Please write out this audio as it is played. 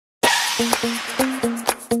Hi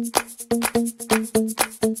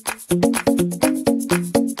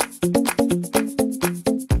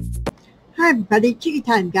everybody, Chicky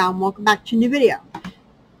Time Gal, and welcome back to a new video.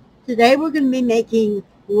 Today we're going to be making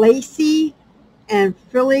lacy and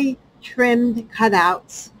frilly trimmed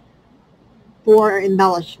cutouts for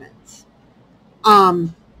embellishments.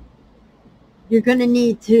 You're going to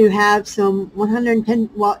need to have some 110,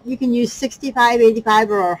 well, you can use 65, 85,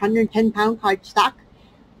 or 110 pound cardstock.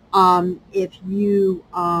 If you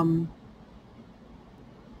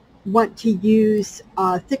want to use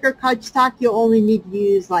thicker cardstock, you'll only need to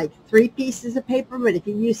use like 3 pieces of paper, but if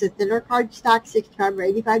you use a thinner cardstock, 65 or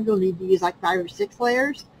 85, you'll need to use like 5 or 6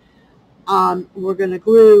 layers. We're going to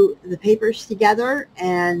glue the papers together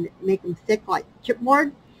and make them thick like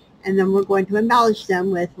chipboard, and then we're going to embellish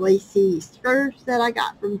them with lacy stickers that I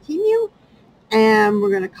got from Temu, and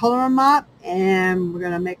we're going to color them up and we're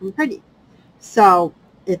going to make them pretty. So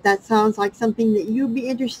if that sounds like something that you'd be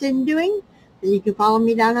interested in doing, then you can follow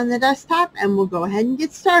me down on the desktop and we'll go ahead and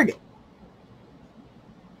get started.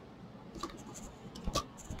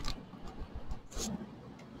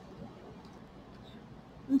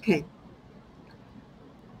 Okay.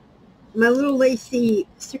 My little lacy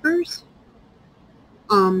stickers.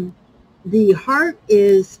 The heart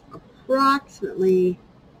is approximately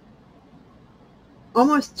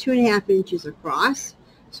almost 2.5 inches across.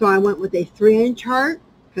 So I went with a 3-inch heart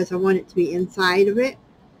because I want it to be inside of it.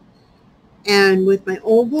 And with my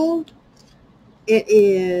oval, it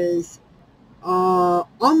is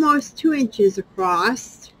almost 2 inches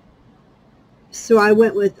across. So I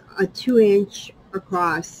went with a 2-inch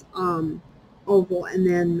across oval, and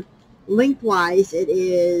then lengthwise it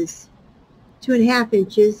is 2.5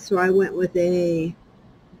 inches. So I went with a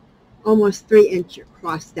almost 3-inch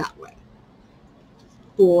across that way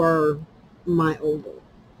for my oval.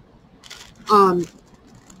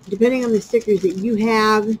 Depending on the stickers that you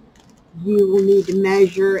have, you will need to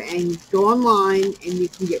measure and go online, and you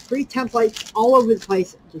can get free templates all over the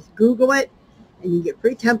place. Just Google it and you get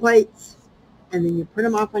free templates, and then you print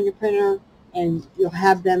them off on your printer and you'll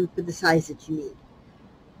have them for the size that you need.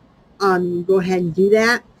 You go ahead and do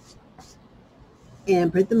that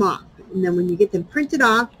and print them off, and then when you get them printed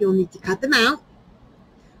off, you'll need to cut them out.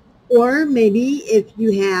 Or maybe if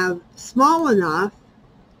you have small enough,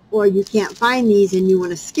 or you can't find these and you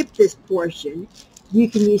want to skip this portion, you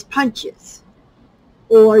can use punches,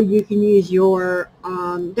 or you can use your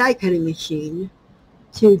die cutting machine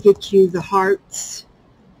to get you the hearts.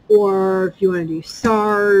 Or if you want to do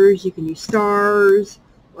stars, you can do stars.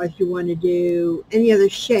 Or if you want to do any other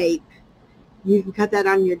shape, you can cut that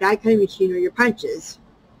on your die cutting machine or your punches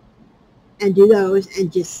and do those,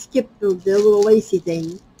 and just skip the little lacy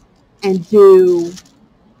thing and do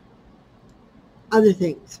other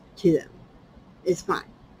things to them. It's fine.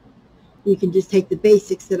 You can just take the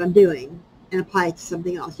basics that I'm doing and apply it to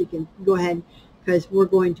something else. You can go ahead, because we're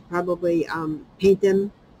going to probably paint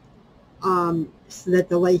them so that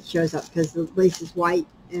the lace shows up, because the lace is white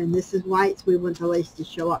and this is white, so we want the lace to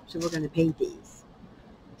show up, so we're going to paint these.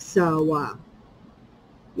 So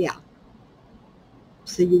yeah,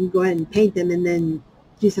 so you can go ahead and paint them and then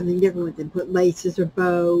do something different with them. Put laces or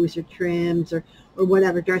bows or trims or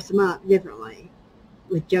whatever, dress them up differently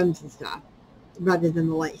with gems and stuff rather than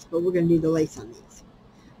the lace. But we're going to do the lace on these.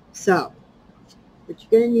 So what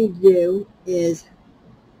you're going to need to do is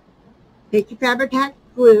take your Fabri-Tac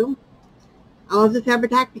glue. I love the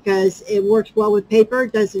Fabri-Tac because it works well with paper.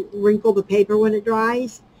 It doesn't wrinkle the paper when it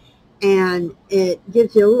dries, and it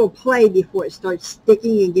gives you a little play before it starts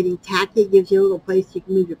sticking and getting tacky. It gives you a little place so you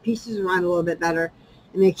can move your pieces around a little bit better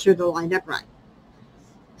and make sure they're lined up right.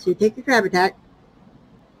 So you take your Fabri-Tac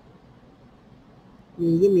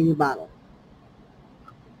and you give me a new bottle.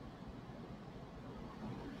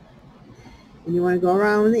 And you want to go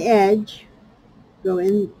around the edge, go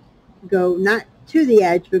not to the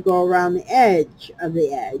edge, but go around the edge of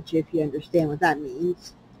the edge, if you understand what that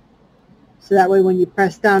means. So that way when you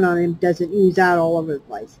press down on it, it doesn't ooze out all over the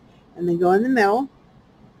place. And then go in the middle,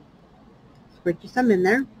 squirt you some in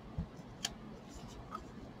there.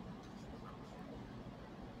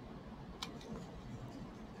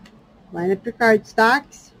 Line up your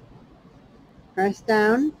cardstocks, press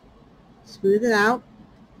down, smooth it out.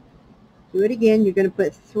 Do it again. You're going to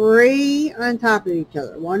put 3 on top of each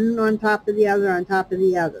other. One on top of the other, on top of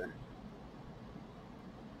the other.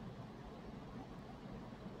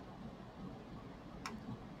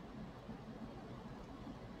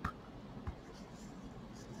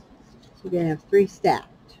 So you're going to have 3 stacked.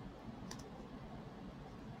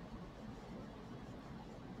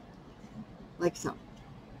 Like so.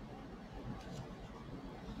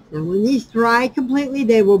 Now when these dry completely,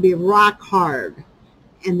 they will be rock hard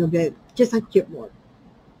and they'll be just like chipboard.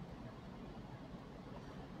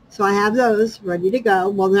 So I have those ready to go.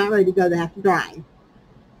 Well, they're not ready to go, they have to dry.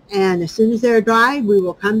 And as soon as they're dry, we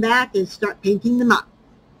will come back and start painting them up.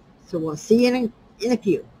 So we'll see you in a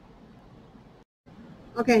few.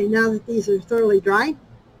 Okay, now that these are thoroughly dry,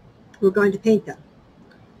 we're going to paint them.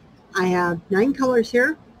 I have 9 colors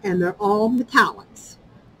here, and they're all metallics.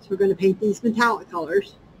 So we're going to paint these metallic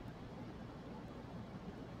colors.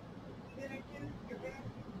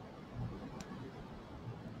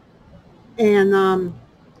 And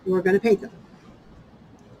we're going to paint them.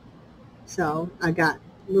 So I got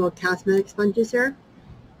little cosmetic sponges here.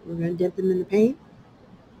 We're going to dip them in the paint.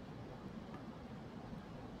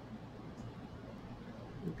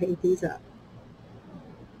 And paint these up.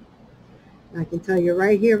 I can tell you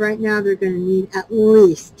right here, right now, they're going to need at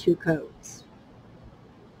least 2 coats.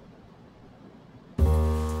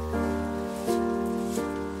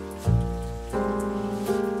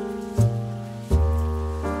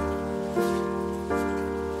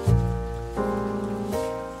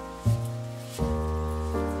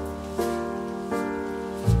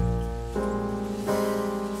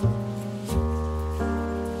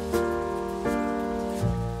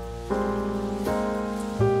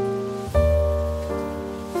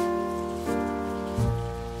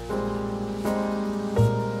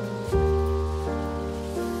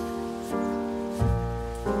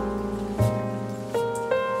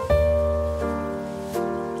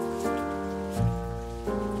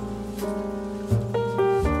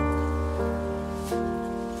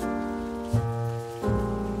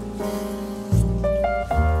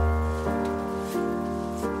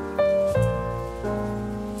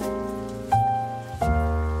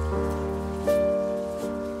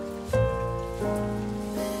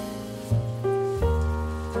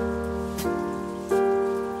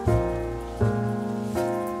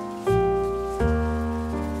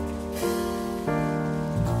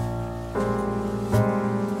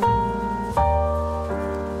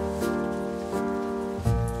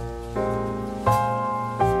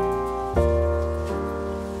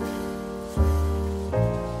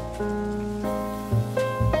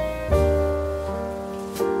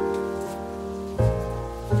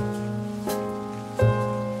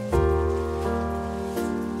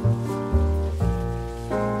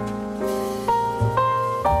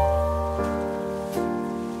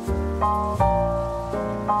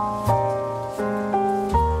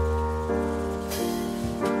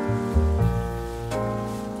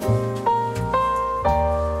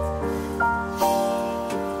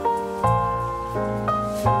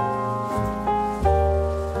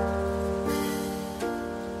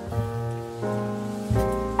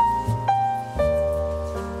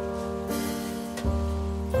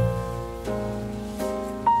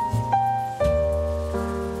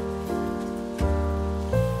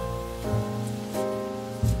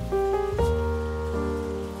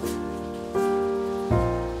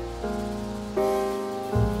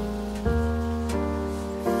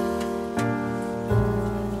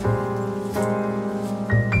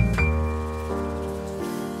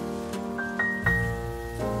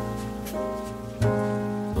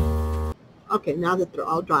 Okay, now that they're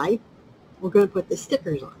all dry, we're going to put the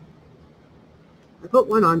stickers on. I put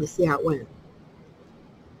one on to see how it went.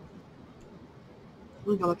 I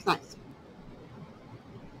think that looks nice.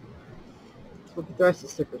 So we'll put the rest of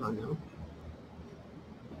the stickers on now.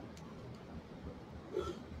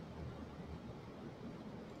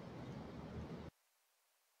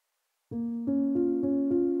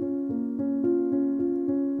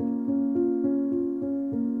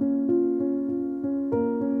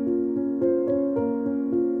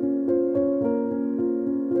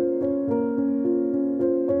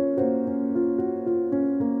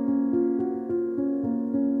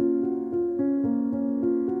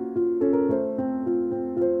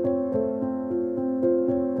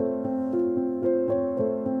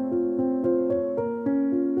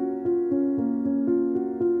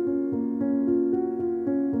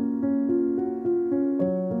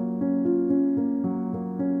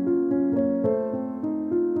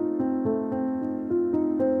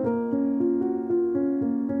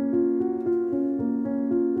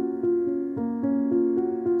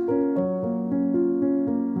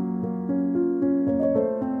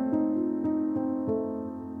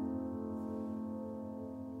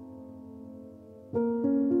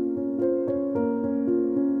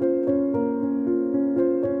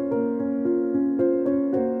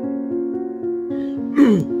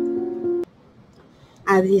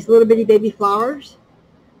 I have these little bitty baby flowers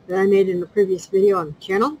that I made in a previous video on the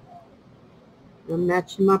channel. I'm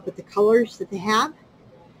matching them up with the colors that they have.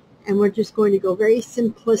 And we're just going to go very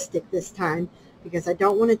simplistic this time because I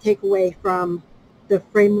don't want to take away from the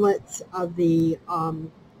framelits of the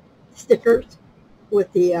stickers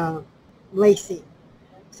with the Lacey.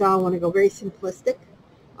 So I want to go very simplistic.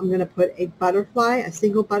 I'm going to put a butterfly, a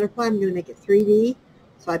single butterfly. I'm going to make it 3D.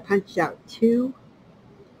 So I punched out 2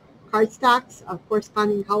 cardstocks of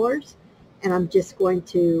corresponding colors, and I'm just going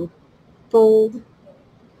to fold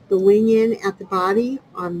the wing in at the body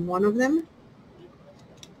on one of them,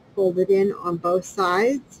 fold it in on both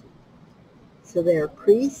sides so they are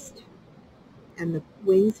creased, and the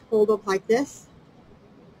wings fold up like this.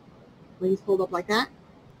 Wings fold up like that.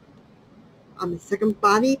 On the second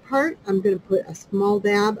body part, I'm going to put a small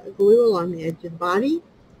dab of glue along the edge of the body.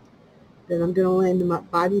 Then I'm going to line them up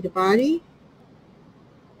body to body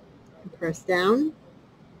and press down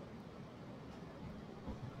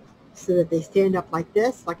so that they stand up like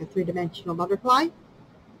this, like a 3-dimensional butterfly.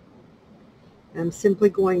 And I'm simply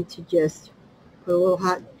going to just put a little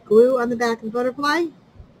hot glue on the back of the butterfly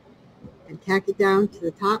and tack it down to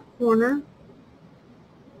the top corner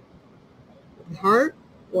of the heart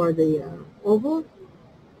or the oval.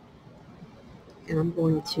 And I'm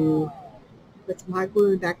going to put some hot glue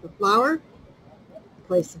in the back of the flower,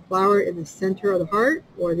 place the flower in the center of the heart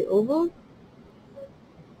or the oval,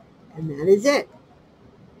 and that is it.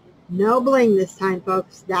 No bling this time,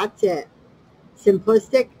 folks. That's it.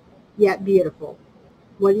 Simplistic, yet beautiful.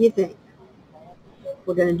 What do you think?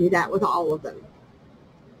 We're going to do that with all of them.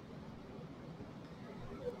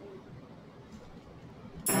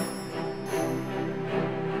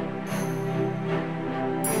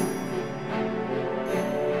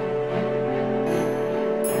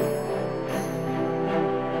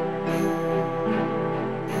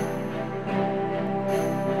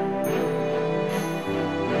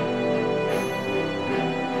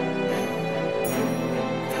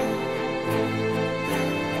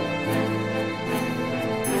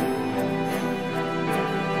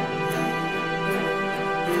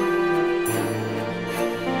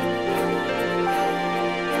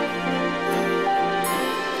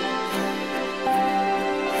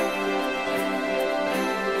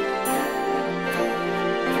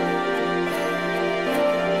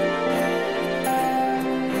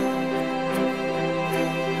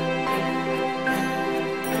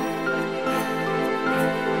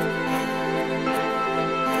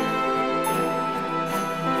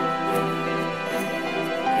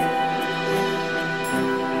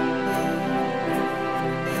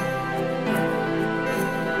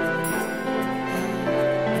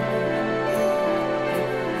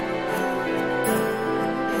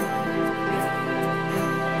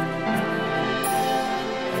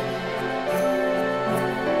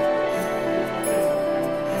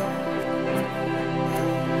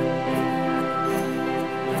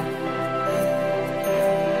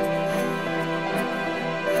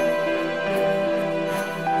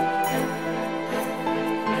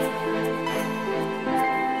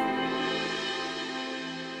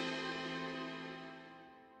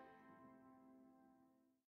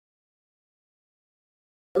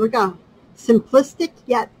 There we go. Simplistic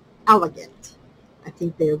yet elegant. I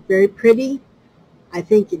think they're very pretty. I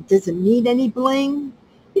think it doesn't need any bling.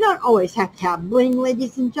 You don't always have to have bling,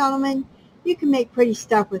 ladies and gentlemen. You can make pretty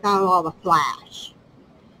stuff without all the flash.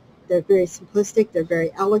 They're very simplistic. They're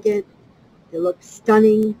very elegant. They look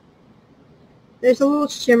stunning. There's a little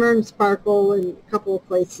shimmer and sparkle in a couple of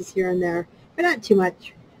places here and there, but not too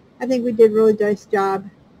much. I think we did a really nice job.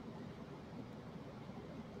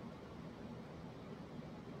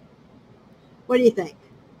 What do you think?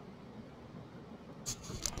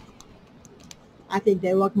 I think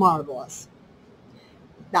they look marvelous.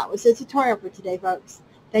 That was the tutorial for today, folks.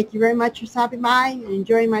 Thank you very much for stopping by and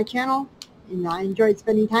enjoying my channel. And I enjoyed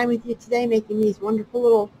spending time with you today making these wonderful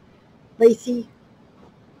little Lacey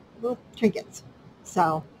little trinkets.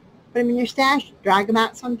 So put them in your stash, drag them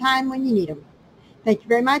out sometime when you need them. Thank you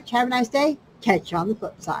very much. Have a nice day. Catch you on the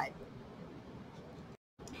flip side.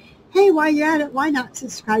 Hey, while you're at it, why not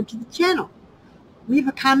subscribe to the channel? Leave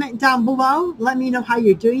a comment down below. Let me know how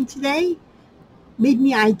you're doing today. Leave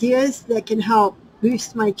me ideas that can help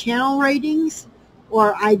boost my channel ratings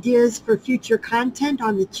or ideas for future content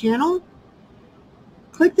on the channel.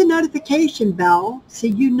 Click the notification bell so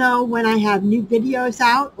you know when I have new videos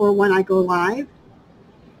out or when I go live.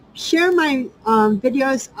 Share my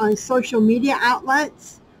videos on social media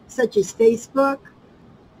outlets such as Facebook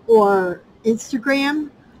or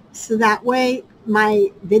Instagram, so that way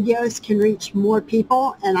my videos can reach more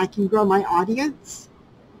people and I can grow my audience.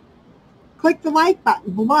 Click the like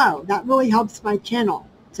button below. That really helps my channel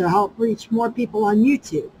to help reach more people on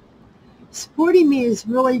YouTube. Supporting me is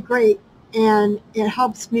really great and it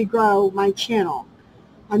helps me grow my channel.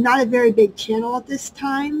 I'm not a very big channel at this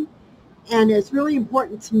time, and it's really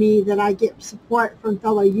important to me that I get support from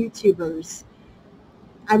fellow YouTubers.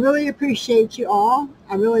 I really appreciate you all.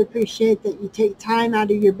 I really appreciate that you take time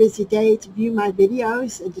out of your busy day to view my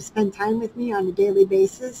videos and to spend time with me on a daily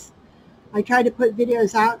basis. I try to put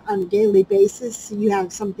videos out on a daily basis so you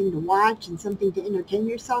have something to watch and something to entertain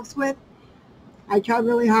yourselves with. I try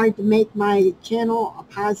really hard to make my channel a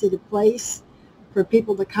positive place for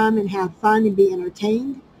people to come and have fun and be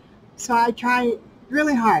entertained. So I try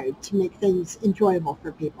really hard to make things enjoyable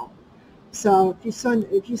for people. So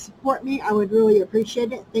if you support me, I would really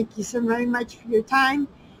appreciate it. Thank you so very much for your time.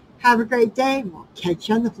 Have a great day. We'll catch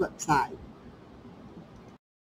you on the flip side.